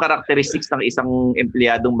 Ano ang characteristics ng isang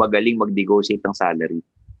empleyadong magaling mag-negotiate ng salary?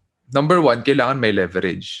 Number 1, kailangan may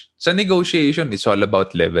leverage. Sa negotiation, it's all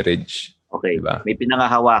about leverage. Okay. Diba? May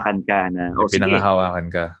pinangahawakan ka na. Pinangahawakan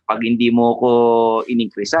ka. Pag hindi mo ko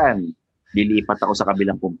in-increasean, lilipat ako sa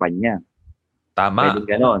kabilang kumpanya. Tama.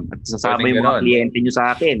 Pwede ganon. At sasama yung mga kliyente nyo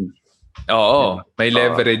sa akin. Oo, may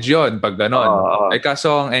leverage yon pag gano'n.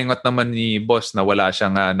 Kaso ang engot naman ni boss na wala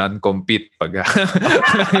siyang non-compete pag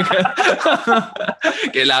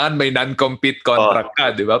kailangan may non-compete contract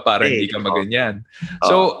ka, di ba? Para hindi ka maganyan.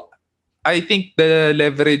 So, I think the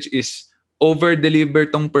leverage is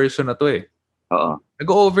over-deliver tong person na to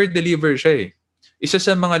Nag-over-deliver siya Isa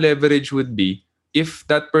sa mga leverage would be if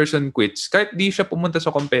that person quits, kahit di siya pumunta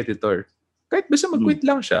sa competitor, kahit basta mag-quit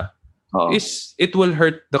lang siya, it will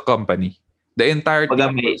hurt the company. The entire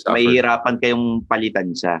team will suffer. May hirapan kayong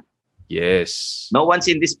palitan siya. Yes. No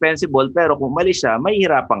one's indispensable, pero kung mali siya, may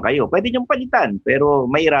hirapan kayo. Pwede niyong palitan, pero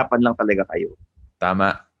may hirapan lang talaga kayo.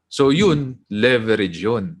 Tama. So yun, leverage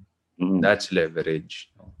yun. That's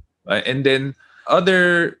leverage. And then,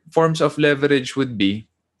 other forms of leverage would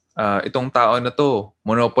be, itong tao na to,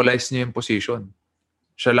 monopolize niya yung position.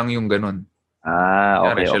 Siya lang yung ganun.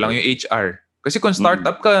 Okay. Siya lang yung HR. Kasi kung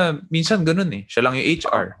startup ka, minsan ganun siya lang yung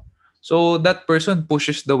HR. So that person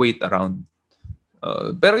pushes the weight around.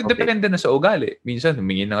 Pero depende na sa ugali. Minsan,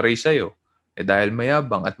 humingi ng raise sa'yo. Dahil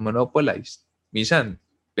mayabang at monopolized. Minsan,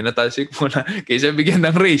 pinatalsik mo na kaysa bigyan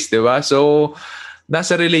ng raise, di ba? So,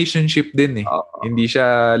 nasa relationship din Hindi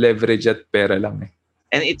siya leverage at pera lang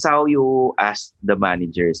And it's how you ask the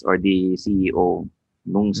managers or the CEO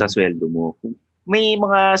nung sa sweldo mo. May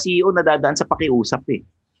mga CEO na dadaan sa pakiusap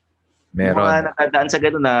Meron. Mga nakadaan sa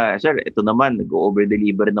gano'n na, sir, ito naman,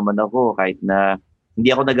 nag-over-deliver naman ako kahit na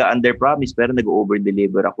hindi ako nag-under-promise pero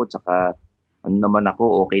nag-over-deliver ako tsaka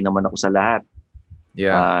okay naman ako sa lahat.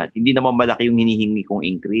 Yeah. Hindi naman malaki yung hinihingi kong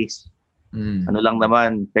increase. Ano lang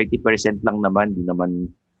naman, 30% lang naman,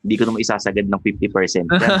 hindi ko naman isasagad ng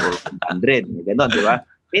 50% yan o 100. Gano'n, di ba?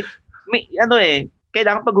 may,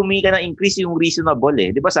 kailangan pag humingi ka ng increase yung reasonable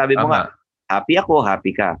eh. Di ba sabi mo nga, happy ako,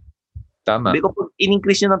 happy ka. Tama. Sabi ko, pag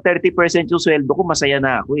in-increase nyo ng 30% yung sweldo ko, masaya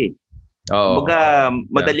na ako eh. Kumbaga,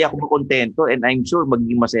 madali ako makontento and I'm sure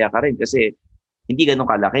magiging masaya ka rin kasi hindi ganun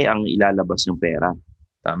kalaki ang ilalabas yung pera.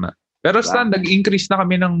 Tama. Pero Stan, nag-increase na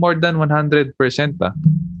kami ng more than 100% ba?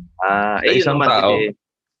 Isang naman, tao.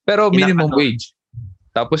 Pero minimum wage.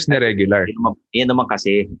 Tapos ni-regular. Yan naman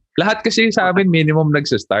kasi. Lahat kasi sa amin minimum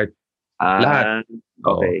nagsa-start. Lahat.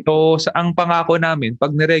 Okay. So, ang pangako namin,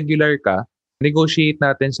 pag ni-regular ka, negotiate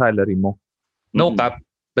natin salary mo. No cap.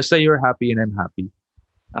 Basta you're happy and I'm happy.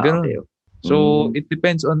 Ganun. Okay. So, it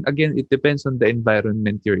depends on the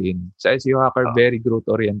environment you're in. Sa SEO Hacker, very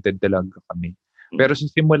growth-oriented talaga kami. Pero sa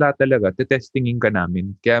simula talaga, testingin ka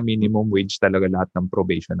namin. Kaya minimum wage talaga lahat ng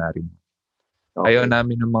probationary. Okay. Ayaw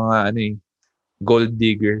namin ng mga gold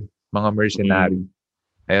digger, mga mercenary.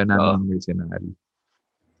 Ayaw namin ng mercenary.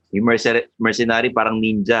 Yung mercenary parang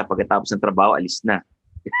ninja. Pagkatapos ng trabaho, alis na.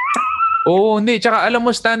 Hindi. Tsaka alam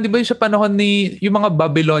mo, Stan, di ba yung sa panahon yung mga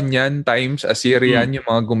Babylonian times, Assyrian, yung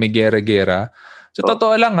mga gumigera-gera. So,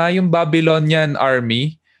 totoo lang yung Babylonian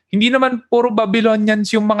army, hindi naman puro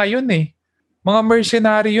Babylonians yung mga yun eh. Mga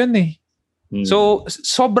mercenary yun eh. So,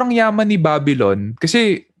 sobrang yaman ni Babylon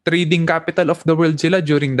kasi trading capital of the world sila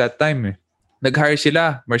during that time eh. Nag-hire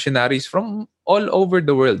sila, mercenaries from all over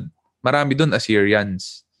the world. Marami dun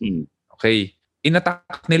Assyrians. Okay.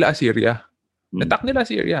 Inattack nila Assyria. Inattack nila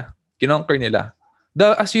Assyria. Kinonquer nila.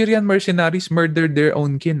 The Assyrian mercenaries murdered their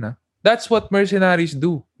own kin. That's what mercenaries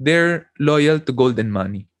do. They're loyal to gold and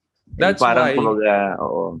money. That's why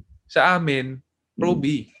sa amin,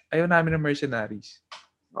 Pro-B, ayaw namin ng mercenaries.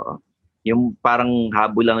 Yung parang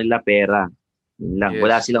habol lang nila pera. Lang. Yes.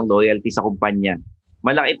 Wala silang loyalty sa kumpanya.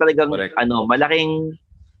 Malaki talagang, malaking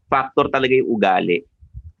factor talaga yung ugali.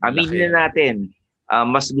 Aminin na natin,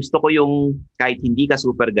 mas gusto ko yung kahit hindi ka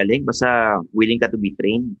super galing, basta willing ka to be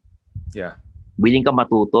trained. Yeah. Willing ka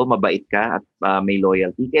matuto, mabait ka, at may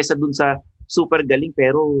loyalty. Kesa dun sa super galing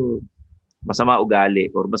pero masama ugali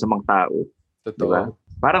or masamang tao. Totoo. Diba?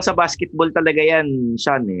 Parang sa basketball talaga yan,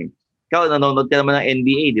 Sean eh. Ikaw, nanonood ka naman ng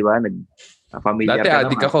NBA, di ba? Familiar dati ka naman. Dati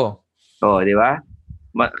adik ako. Di ba?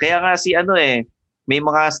 Kaya nga si may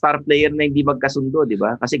mga star player na hindi magkasundo, di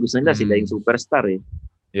ba? Kasi gusto nila sila yung superstar eh.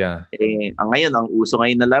 Yeah. Ngayon, ang uso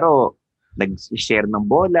ngayon na laro, nag-share ng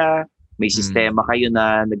bola, may sistema kayo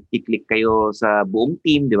na nag-click kayo sa buong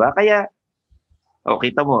team, di ba? Kaya,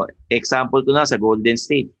 kita mo, example ko na sa Golden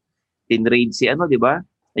State, tinraid si di ba?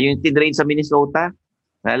 Yung tinraid sa Minnesota,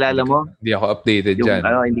 naalala mo? Hindi ako updated dyan.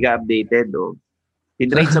 Hindi ka updated.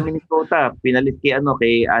 Tinraid sa Minnesota, pinalit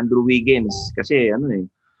kay Andrew Wiggins. Kasi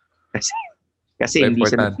kasi hindi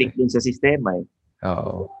siya nag-click dun sa sistema eh.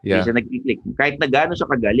 Yeah. Hindi siya nag-click. Kahit na gaano siya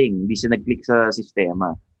kagaling, hindi siya nag-click sa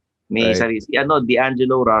sistema. May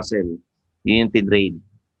D'Angelo Russell. Yun yung tinraid.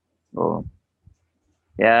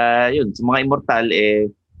 Kaya yun, sa mga immortal,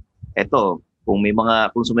 eto, kung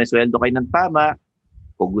sumisweldo kayo ng tama,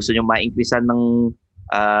 kung gusto nyo ma-increasean ng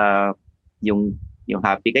yung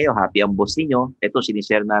happy kayo, happy ang boss niyo, eto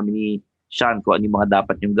sinishare namin ni Sean kung ano yung mga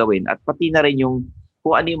dapat nyong gawin at pati na rin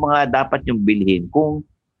kung ano yung mga dapat nyong bilhin kung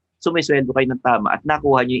sumisweldo kayo ng tama at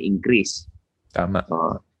nakuha nyo yung increase. Tama.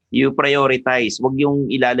 You prioritize. Huwag yung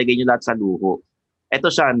ilalagay nyo lahat sa luho. Eto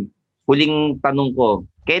Sean, huling tanong ko,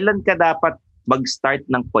 kailan ka dapat mag-start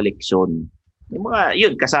ng collection? Yung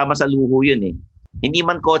yun, kasama sa luho yun eh. Hindi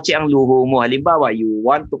man kotse ang luho mo. Halimbawa, you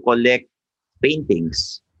want to collect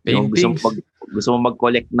paintings. Gusto mo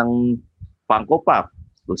mag-collect ng Funko Pop.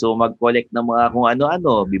 Gusto mo mag-collect ng mga kung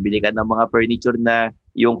ano-ano. Bibili ka ng mga furniture na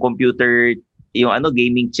yung computer, yung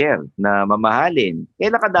gaming chair na mamahalin.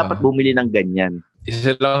 Kailan ka dapat bumili ng ganyan?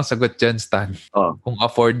 Isa lang ang sagot dyan, Stan. Kung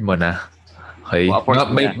afford mo na. Okay.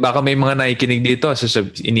 Baka may mga nakikinig dito.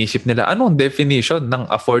 Inisip nila, anong definition ng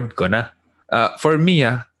afford ko na? For me,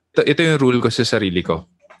 ito yung rule ko sa sarili ko.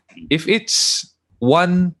 If it's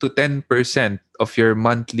 1 to 10% of your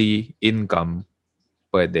monthly income,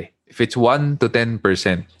 pwede. If it's 1 to 10%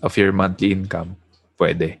 of your monthly income,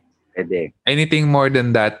 pwede. Anything more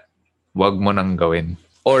than that, wag mo nang gawin.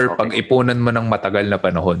 Or pag-ipunan mo ng matagal na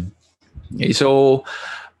panahon. Okay, so,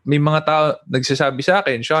 may mga tao nagsasabi sa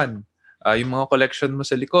akin, Sean, yung mga collection mo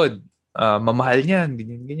sa likod, mamahal niyan,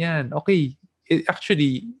 ganyan. Okay,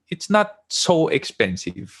 actually, it's not so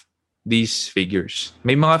expensive, these figures.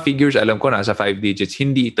 May mga figures, alam ko, nasa 5 digits.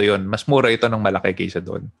 Hindi ito yon. Mas mura ito ng malaki kaysa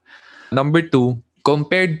doon. Number 2,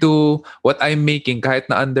 compared to what I'm making, kahit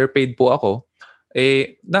na underpaid po ako,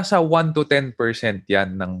 nasa 1 to 10%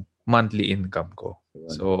 yan ng monthly income ko.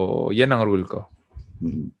 So, yan ang rule ko.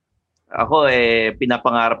 Ako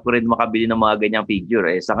pinapangarap ko rin makabili ng mga ganyang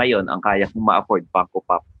figure. Sa ngayon, ang kaya kong ma-afford, Funko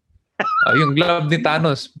Pop. Yung glove ni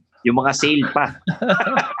Thanos. Yung mga sale pa.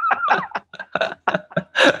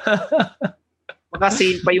 Mga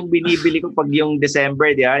sale pa yung binibili ko pag yung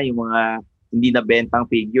December, di ba? Yung mga hindi na bentang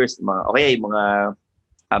figures. Yung mga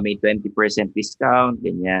may 20% discount,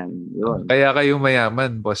 ganyan. Yun. Kaya kayo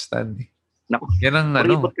mayaman, Boss Stan. Naku, yan ang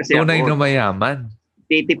tunay na mayaman.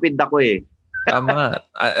 Titipid ako Tama.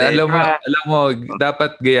 alam mo,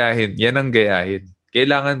 dapat gayahin. Yan ang gayahin.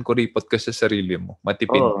 Kailangan kuripot ka sa sarili mo.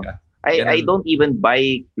 Matipid ka. I don't even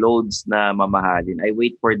buy clothes na mamahalin. I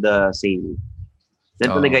wait for the sale.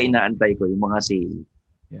 Yan talaga inaantay ko, yung mga sale.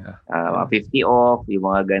 Yeah. 50 off, yung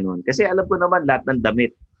mga ganun. Kasi alam ko naman, lahat ng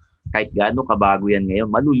damit, kahit gaano kabago yan ngayon,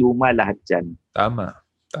 maluluma lahat yan. Tama.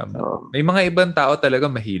 May mga ibang tao talaga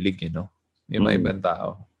mahilig, May mga ibang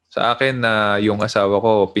tao. Sa akin, yung asawa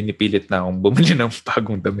ko, pinipilit na akong bumili ng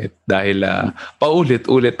bagong damit dahil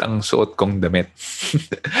paulit-ulit ang suot kong damit.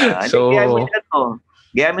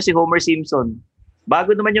 Gaya mo si Homer Simpson.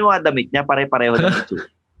 Bago naman yung mga damit niya, pare-pareho na ito.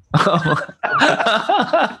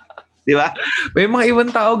 Di ba? May mga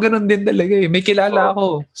ibang tao ganun din talaga May kilala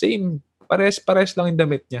ako. Same. Pares lang yung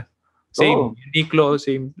damit niya. Same. Uniqlo,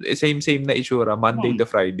 same na itsura. Monday to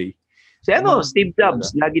Friday. Si Steve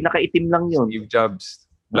Jobs. Lagi nakaitim lang yun. Steve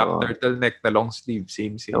Jobs. Black turtleneck na long sleeve.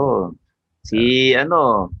 Same.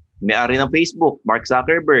 May-ari ng Facebook, Mark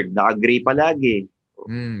Zuckerberg. Naka-gray palagi.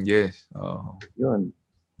 Yes. Yun.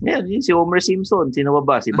 Yan, si Homer Simpson. Sino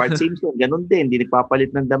ba? Si Bart Simpson. Ganun din. Hindi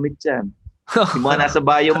nagpapalit ng damit yan. Yung mga nasa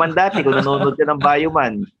Bioman dati, kung nanonood ka ng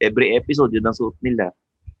Bioman, every episode, yun ang suot nila.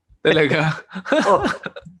 Talaga?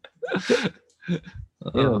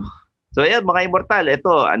 So, yan, mga immortal.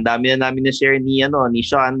 Ito, ang dami na namin na-share ni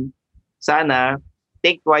Sean. Sana,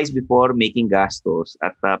 think twice before making gastos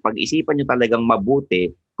at pag-isipan nyo talagang mabuti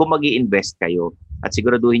kung mag-i-invest kayo at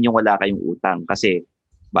siguraduhin nyo wala kayong utang kasi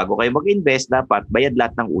bago kayo mag-invest, dapat bayad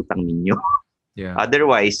lahat ng utang ninyo. Yeah.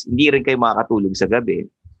 Otherwise, hindi rin kayo makakatulog sa gabi.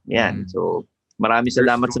 Yan. So, maraming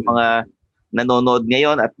salamat sa mga nanonood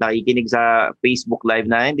ngayon at nakikinig sa Facebook Live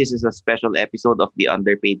natin. This is a special episode of the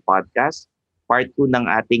Underpaid Podcast. Part 2 ng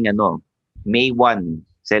ating May 1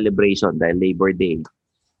 celebration dahil Labor Day.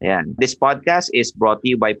 Ayan. This podcast is brought to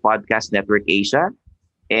you by Podcast Network Asia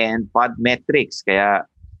and Podmetrics. Kaya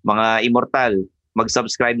mga immortal,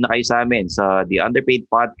 mag-subscribe na kayo sa amin sa The Underpaid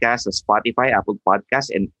Podcast sa Spotify, Apple Podcast,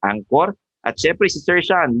 and Anchor. At syempre si Sir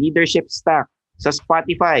Sean, Leadership Stack sa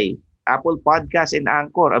Spotify, Apple Podcast, and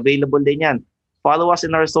Anchor. Available din yan. Follow us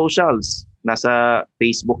in our socials. Nasa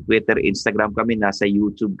Facebook, Twitter, Instagram kami. Nasa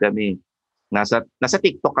YouTube kami. Nasa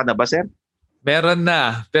TikTok ka na ba, sir? Meron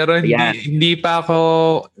na, pero hindi pa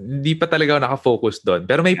talaga ako nakafocus doon.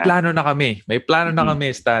 Pero may plano na kami. May plano na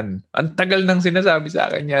kami, Stan. Ang tagal nang sinasabi sa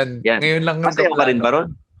akin yan. Ngayon lang. Sasayaw ka rin ba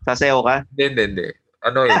ron? Sasayaw ka? Hindi.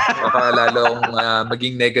 Baka lalong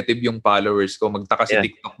maging negative yung followers ko. Magtaka si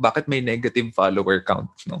TikTok. Bakit may negative follower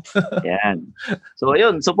count? No? Yan. So,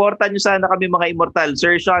 yun. Supportan nyo sana kami mga immortal.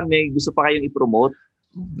 Sir Sean, may gusto pa kayong i-promote?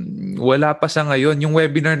 Wala pa sa ngayon. Yung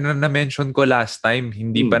webinar na na-mention ko last time,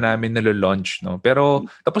 hindi pa namin nalo-launch. No? Pero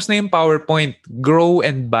tapos na yung PowerPoint. Grow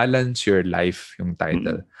and Balance Your Life, yung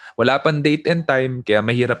title. Wala pang date and time, kaya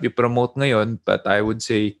mahirap i-promote ngayon. But I would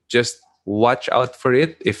say, just watch out for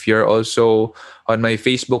it. If you're also on my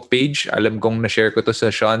Facebook page, alam kong na-share ko to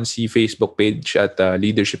sa Sean C Facebook page at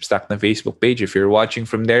Leadership Stack na Facebook page. If you're watching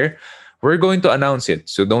from there, we're going to announce it.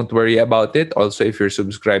 So don't worry about it. Also, if you're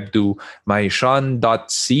subscribed to my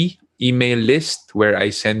Sean.c email list where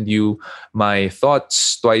I send you my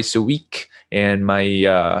thoughts twice a week and my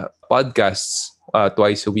podcasts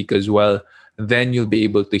twice a week as well, then you'll be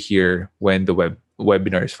able to hear when the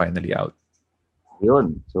webinar is finally out.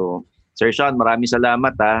 Yun. So, Sir Sean, maraming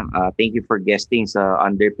salamat. Thank you for guesting sa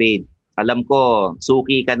Underpaid. Alam ko,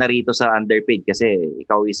 suki ka na rito sa Underpaid kasi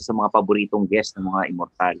ikaw isa sa mga paboritong guest ng mga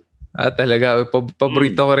immortal. Talaga,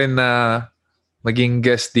 paborito ko rin na maging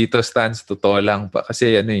guest dito, Stan, sa totoo lang pa.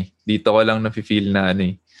 Kasi dito ko lang nafe-feel na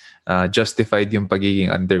justified yung pagiging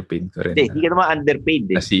underpaid ko rin. Hindi ka naman underpaid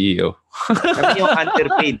na CEO. Kami yung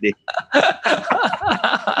underpaid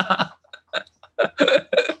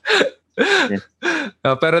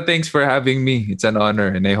Pero thanks for having me. It's an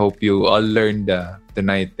honor and I hope you all learned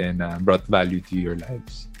tonight and brought value to your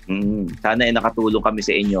lives. Sana nakatulong kami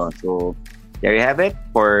sa inyo. So, there you have it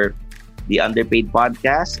for the Underpaid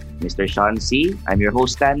Podcast. Mr. Sean C. I'm your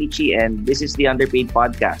host, Stanley Chi, and this is the Underpaid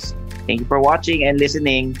Podcast. Thank you for watching and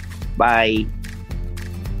listening. Bye.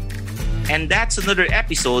 And that's another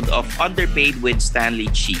episode of Underpaid with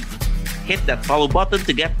Stanley Chi. Hit that follow button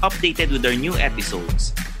to get updated with our new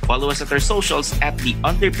episodes. Follow us at our socials at The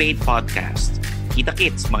Underpaid Podcast.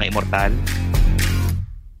 Kita-kits, mga immortal!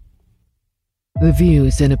 The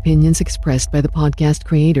views and opinions expressed by the podcast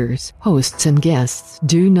creators, hosts, and guests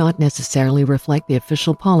do not necessarily reflect the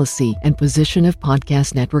official policy and position of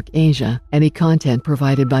Podcast Network Asia. Any content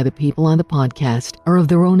provided by the people on the podcast are of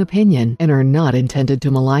their own opinion and are not intended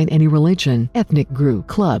to malign any religion, ethnic group,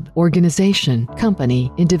 club, organization,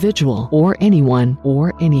 company, individual, or anyone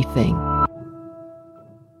or anything.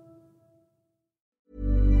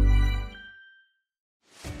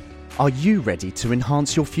 Are you ready to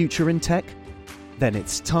enhance your future in tech? Then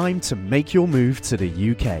it's time to make your move to the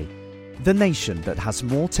UK, the nation that has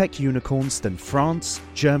more tech unicorns than France,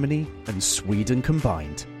 Germany, and Sweden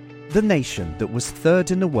combined. The nation that was third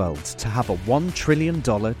in the world to have a $1 trillion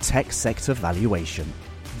tech sector valuation.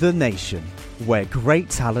 The nation where great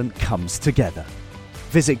talent comes together.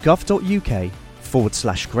 Visit gov.uk/great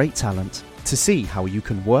talent to see how you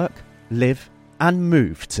can work, live, and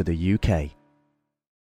move to the UK.